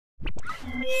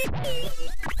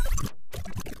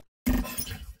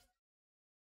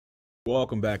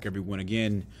Welcome back, everyone,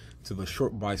 again to the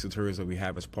short buys tutorials that we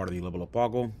have as part of the Level Up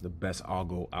Algo, the best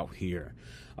algo out here.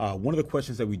 One of the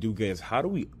questions that we do get is how do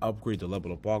we upgrade the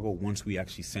Level Up Algo once we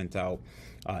actually sent out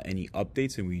any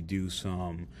updates and we do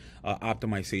some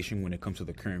optimization when it comes to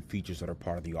the current features that are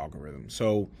part of the algorithm.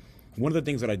 So one of the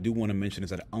things that I do want to mention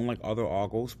is that unlike other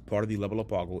algos, part of the Level Up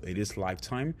Algo, it is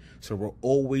lifetime. So we're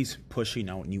always pushing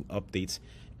out new updates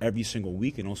every single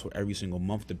week and also every single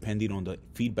month, depending on the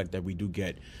feedback that we do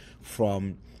get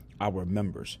from our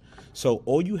members. So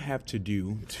all you have to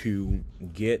do to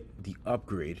get the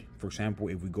upgrade, for example,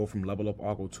 if we go from Level Up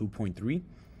Algo 2.3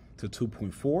 to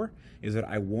 2.4, is that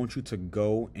I want you to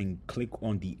go and click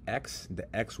on the X. The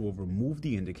X will remove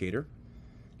the indicator.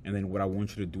 And then what I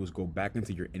want you to do is go back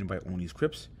into your invite-only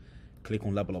scripts, click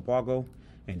on Level Up Algo,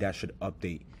 and that should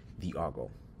update the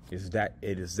algo.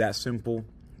 It is that simple,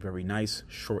 very nice,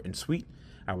 short and sweet.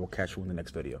 I will catch you in the next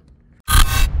video.